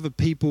part of a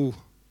people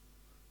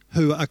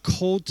who are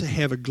called to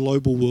have a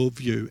global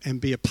worldview and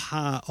be a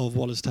part of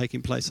what is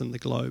taking place in the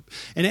globe.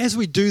 And as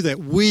we do that,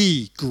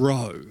 we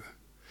grow,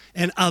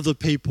 and other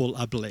people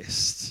are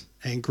blessed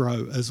and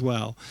grow as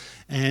well.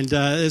 And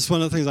it's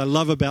one of the things I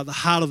love about the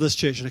heart of this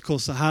church, and of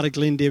course the heart of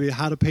Glen Debbie, the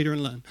heart of Peter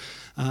and Lynn,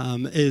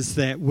 is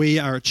that we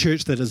are a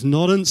church that is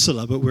not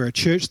insular, but we're a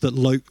church that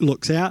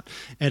looks out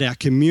at our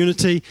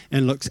community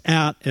and looks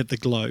out at the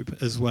globe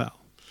as well.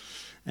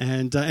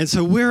 And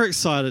so we're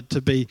excited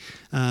to be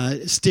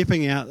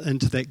stepping out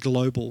into that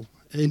global,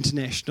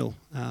 international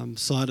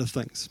side of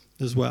things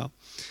as well.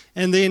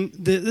 And then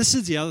this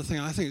is the other thing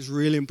I think is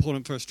really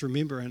important for us to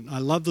remember, and I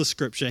love the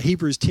scripture,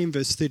 Hebrews 10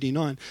 verse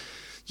 39.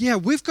 Yeah,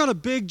 we've got a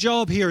big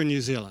job here in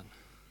New Zealand.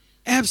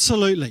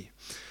 Absolutely.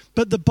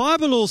 But the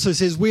Bible also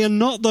says we are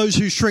not those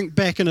who shrink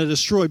back and are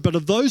destroyed, but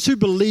of those who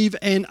believe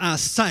and are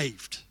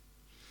saved.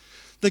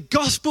 The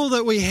gospel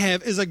that we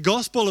have is a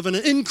gospel of an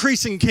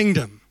increasing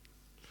kingdom.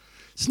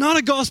 It's not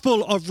a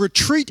gospel of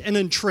retreat and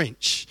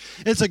entrench.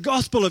 It's a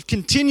gospel of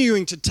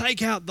continuing to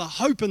take out the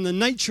hope and the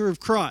nature of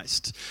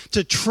Christ,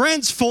 to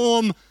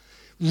transform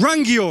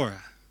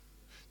Rangiora,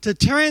 to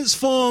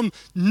transform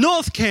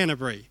North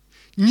Canterbury,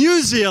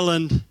 New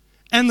Zealand,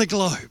 and the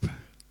globe.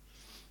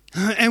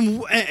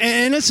 And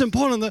it's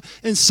important that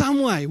in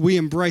some way we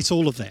embrace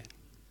all of that.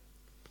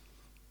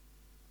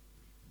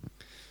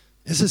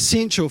 It's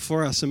essential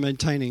for us in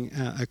maintaining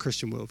a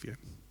Christian worldview.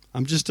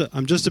 I'm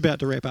just about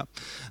to wrap up.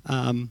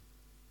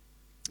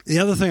 The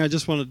other thing I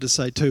just wanted to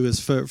say too is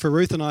for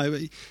Ruth and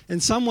I, in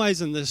some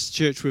ways in this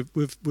church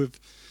we've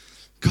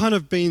kind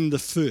of been the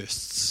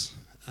firsts.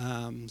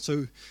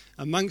 So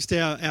amongst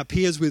our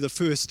peers, we're the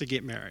first to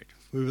get married.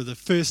 We were the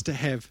first to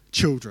have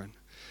children.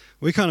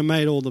 We kind of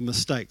made all the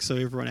mistakes so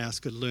everyone else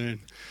could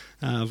learn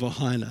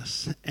behind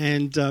us.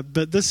 And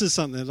but this is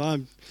something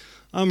that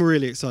I'm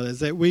really excited, is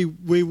that we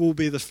will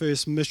be the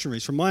first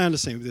missionaries, from my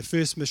understanding, the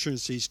first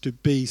missionaries to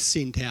be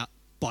sent out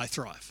by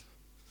Thrive.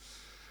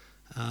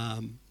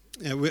 And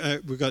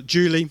we've got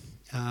Julie,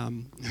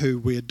 who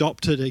we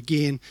adopted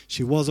again.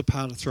 She was a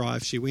part of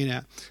Thrive. She went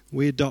out.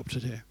 We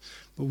adopted her.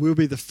 But we'll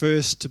be the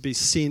first to be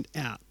sent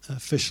out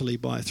officially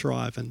by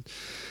Thrive. And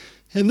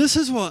this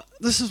is what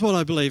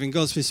I believe, and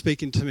God's been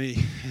speaking to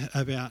me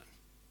about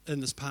in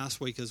this past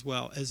week as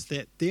well, is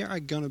that there are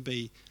going to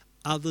be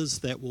others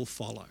that will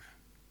follow.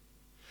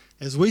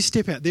 As we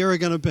step out, there are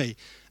going to be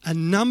a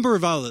number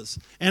of others.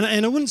 And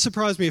it wouldn't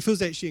surprise me if it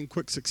was actually in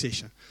quick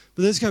succession.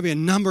 But there's going to be a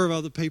number of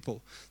other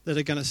people that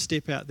are going to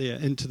step out there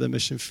into the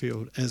mission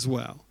field as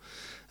well.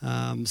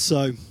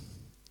 So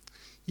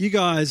you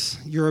guys,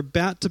 you're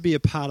about to be a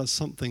part of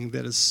something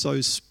that is so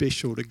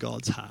special to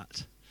God's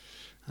heart.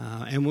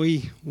 And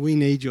we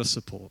need your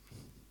support.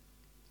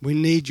 We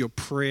need your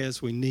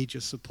prayers. We need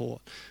your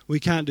support. We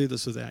can't do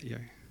this without you.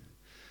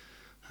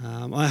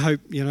 I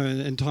hope,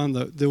 in time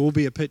that there will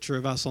be a picture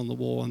of us on the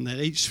wall, and that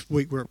each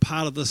week we're a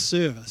part of this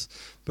service,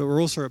 but we're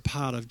also a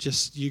part of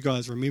just you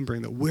guys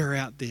remembering that we're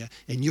out there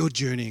and you're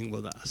journeying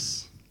with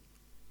us.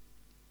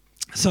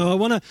 So I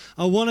want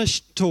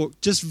to talk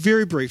just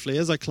very briefly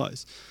as I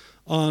close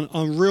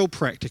on real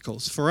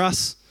practicals. For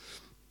us,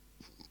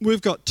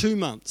 we've got 2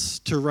 months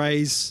to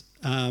raise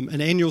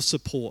an annual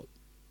support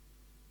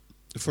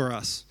for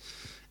us.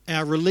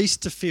 Our release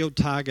to field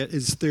target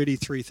is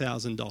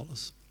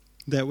 $33,000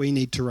 that we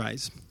need to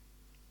raise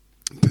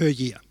per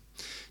year.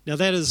 Now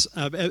that is,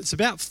 it's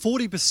about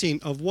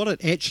 40% of what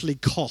it actually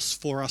costs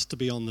for us to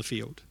be on the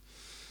field.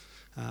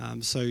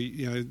 So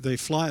they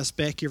fly us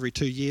back every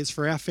 2 years.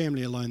 For our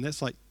family alone,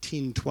 that's like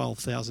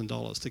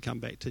 $10,000-$12,000 to come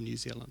back to New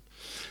Zealand.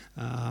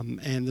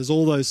 And there's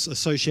all those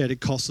associated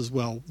costs as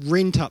well.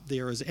 Rent up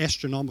there is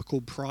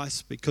astronomical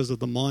price because of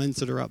the mines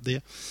that are up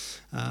there.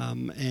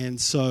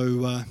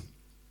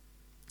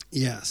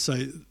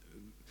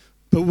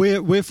 But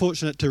we're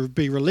fortunate to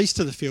be released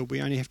to the field.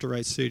 We only have to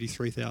raise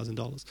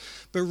 $33,000.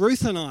 But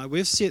Ruth and I,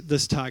 we've set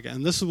this target,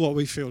 and this is what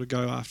we feel to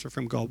go after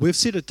from God. We've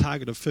set a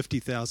target of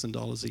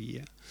 $50,000 a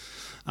year.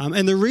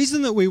 And the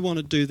reason that we want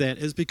to do that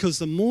is because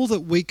the more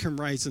that we can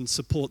raise and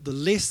support, the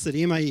less that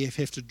MAF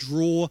have to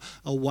draw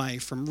away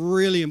from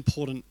really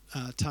important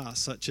tasks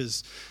such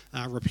as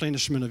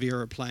replenishment of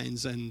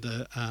aeroplanes and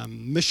the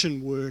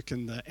mission work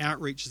and the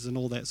outreaches and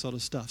all that sort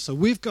of stuff. So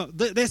we've got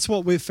that's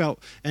what we've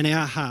felt in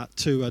our heart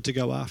to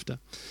go after.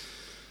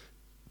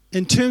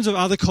 In terms of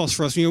other costs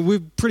for us,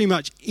 we've pretty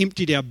much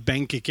emptied our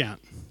bank account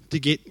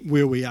to get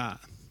where we are.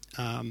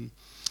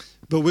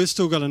 But we've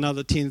still got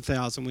another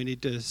 $10,000 we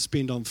need to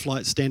spend on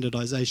flight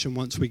standardization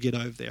once we get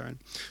over there. And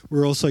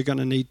we're also going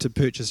to need to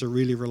purchase a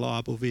really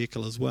reliable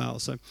vehicle as well.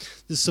 So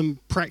there's some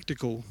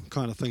practical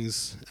kind of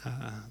things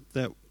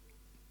that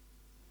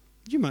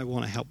you might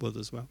want to help with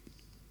as well.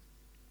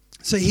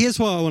 So here's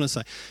what I want to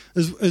say.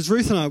 As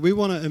Ruth and I, we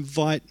want to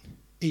invite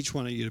each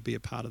one of you to be a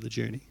part of the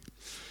journey.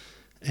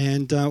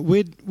 And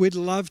we'd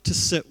love to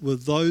sit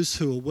with those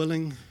who are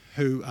willing,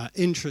 who are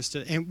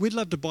interested, and we'd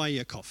love to buy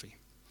you a coffee.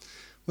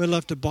 We'd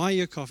love to buy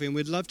you a coffee, and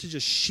we'd love to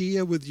just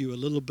share with you a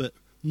little bit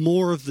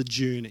more of the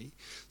journey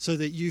so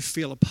that you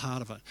feel a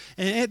part of it.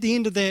 And at the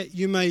end of that,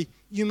 you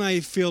may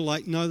feel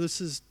like, no, this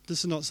is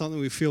not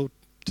something we feel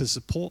to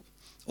support.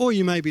 Or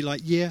you may be like,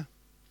 yeah,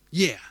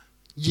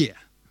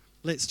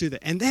 let's do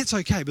that. And that's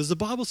okay, because the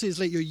Bible says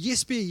let your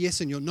yes be a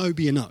yes and your no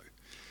be a no.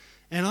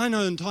 And I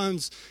know in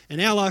times in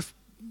our life,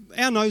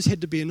 our no's had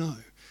to be a no.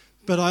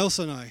 But I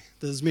also know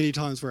there's many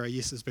times where a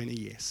yes has been a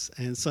yes.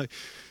 And so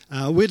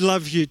we'd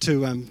love you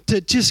to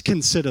just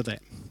consider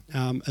that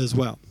as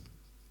well.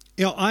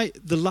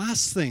 The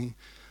last thing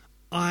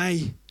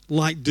I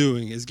like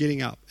doing is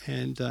getting up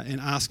and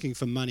asking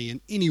for money in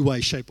any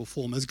way, shape or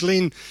form. As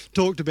Glenn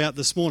talked about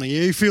this morning,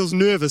 he feels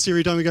nervous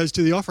every time he goes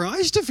to the offering. I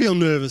used to feel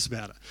nervous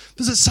about it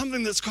because it's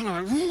something that's kind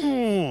of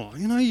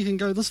like, you can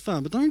go this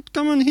far, but don't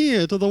come in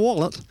here to the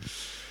wallet.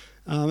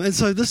 And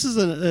so this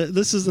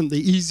isn't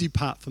the easy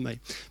part for me.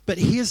 But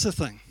here's the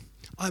thing.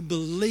 I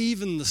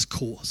believe in this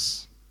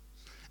course.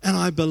 And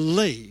I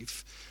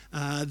believe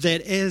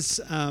that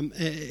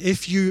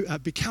if you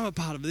become a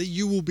part of it,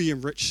 you will be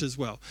enriched as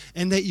well.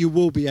 And that you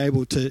will be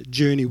able to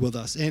journey with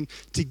us. And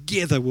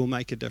together we'll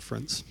make a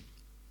difference.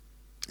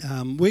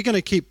 We're going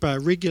to keep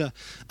regular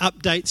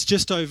updates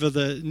just over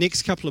the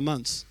next couple of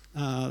months.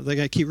 They're going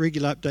to keep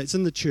regular updates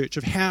in the church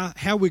of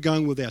how we're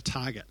going with our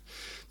target.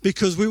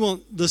 Because we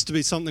want this to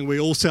be something we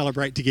all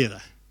celebrate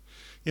together.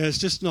 It's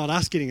just not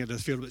us getting into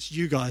the field, but it's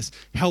you guys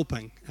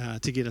helping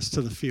to get us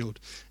to the field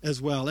as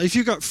well. If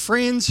you've got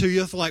friends who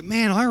you're like,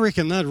 man, I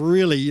reckon this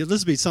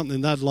would be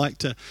something they'd like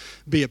to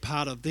be a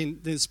part of,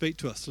 then speak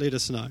to us. Let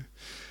us know.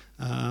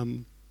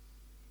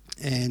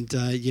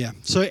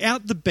 So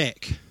out the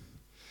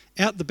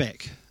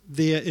back,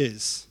 there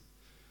is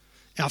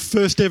our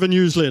first ever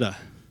newsletter,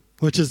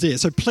 which is there.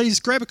 So please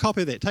grab a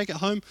copy of that, take it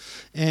home,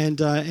 and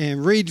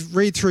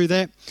read through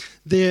that.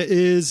 There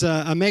is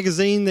a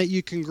magazine that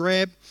you can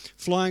grab,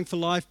 Flying for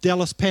Life,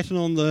 Dallas Patton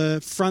on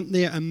the front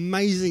there,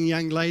 amazing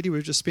young lady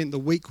we've just spent the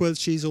week with.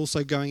 She's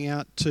also going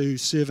out to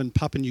serve in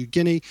Papua New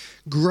Guinea.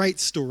 Great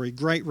story,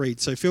 great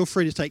read. So feel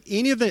free to take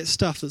any of that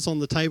stuff that's on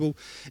the table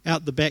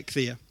out the back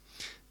there.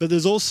 But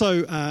there's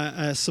also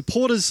a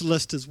supporters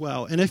list as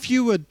well. And if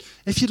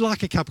you'd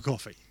like a cup of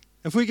coffee,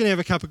 if we can have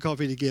a cup of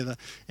coffee together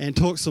and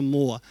talk some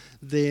more,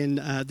 then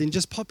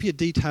just pop your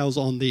details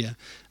on there.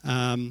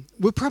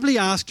 We'll probably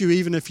ask you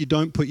even if you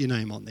don't put your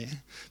name on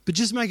there, but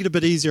just make it a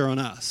bit easier on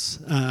us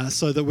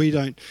so that we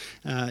don't,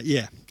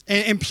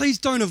 And please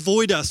don't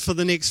avoid us for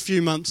the next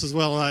few months as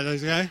well,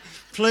 okay?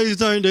 Please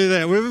don't do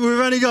that.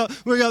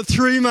 We've got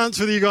 3 months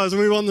with you guys,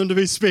 and we want them to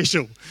be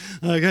special.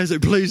 Okay, so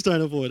please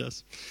don't avoid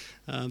us.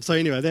 So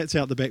anyway, that's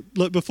out the back.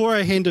 Look, before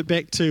I hand it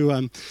back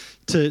to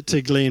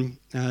Glenn,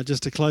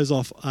 just to close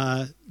off,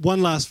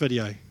 one last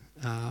video.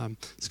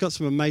 It's got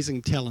some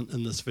amazing talent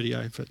in this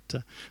video,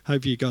 but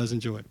hope you guys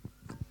enjoy it.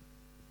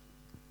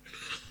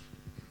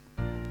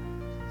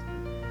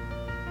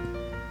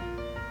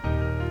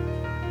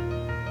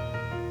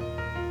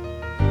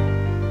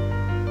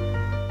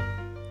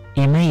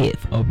 MAF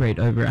operate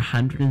over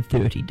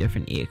 130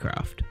 different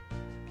aircraft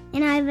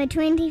in over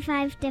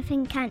 25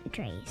 different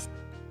countries,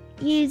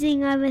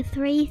 using over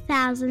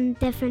 3,000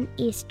 different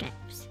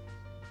airstrips,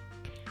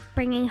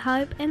 bringing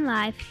hope and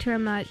life to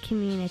remote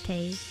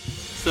communities.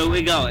 So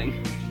we're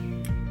going.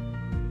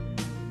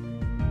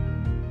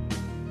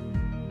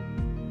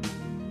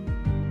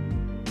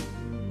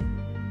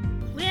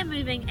 We're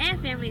moving our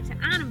family to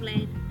Arnhem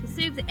Land to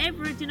serve the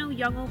Aboriginal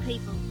Yolngu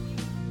people.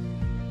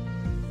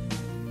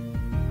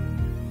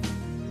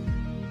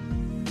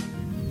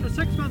 For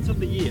 6 months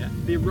of the year,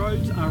 their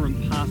roads are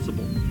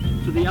impassable.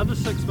 For the other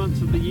 6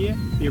 months of the year,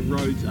 their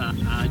roads are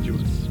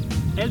arduous.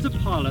 As a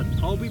pilot,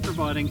 I'll be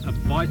providing a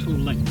vital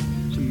link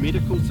to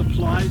medical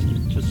supplies,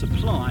 to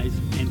supplies,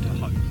 and to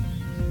hope.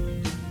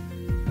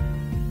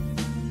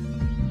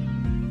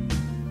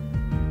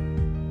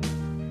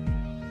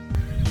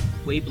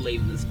 We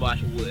believe in this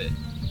vital work.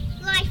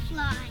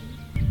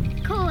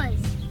 lifeline, cause.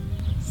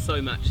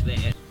 So much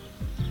that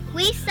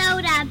We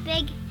sold our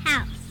big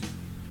house.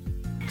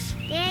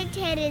 Dad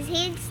had his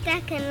head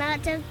stuck in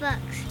lots of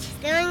books,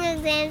 doing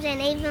exams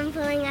and even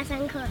pulling us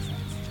on courses.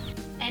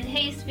 And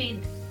he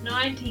spent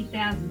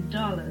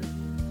 $90,000.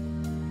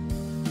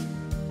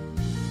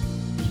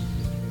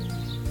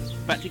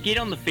 But to get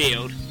on the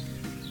field,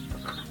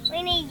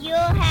 We need your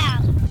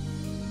help.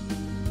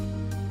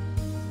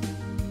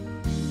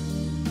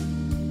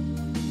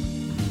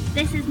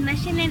 This is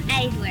mission and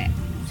aid work,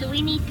 so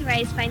we need to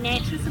raise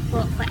financial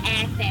support for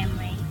our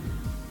family.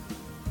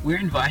 we're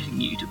inviting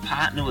you to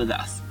partner with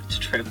us to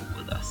travel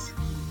with us.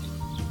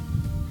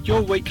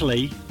 Your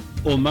weekly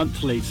or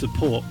monthly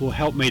support will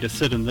help me to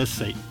sit in this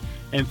seat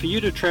and for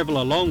you to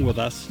travel along with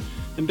us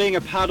and being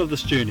a part of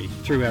this journey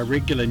through our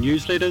regular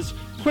newsletters,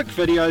 quick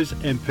videos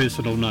and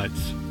personal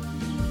notes.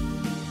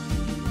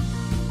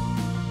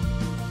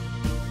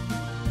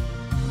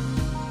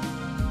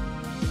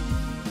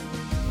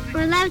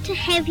 We'd love to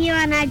have you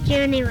on our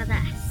journey with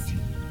us.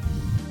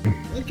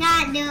 We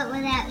can't do it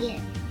without you.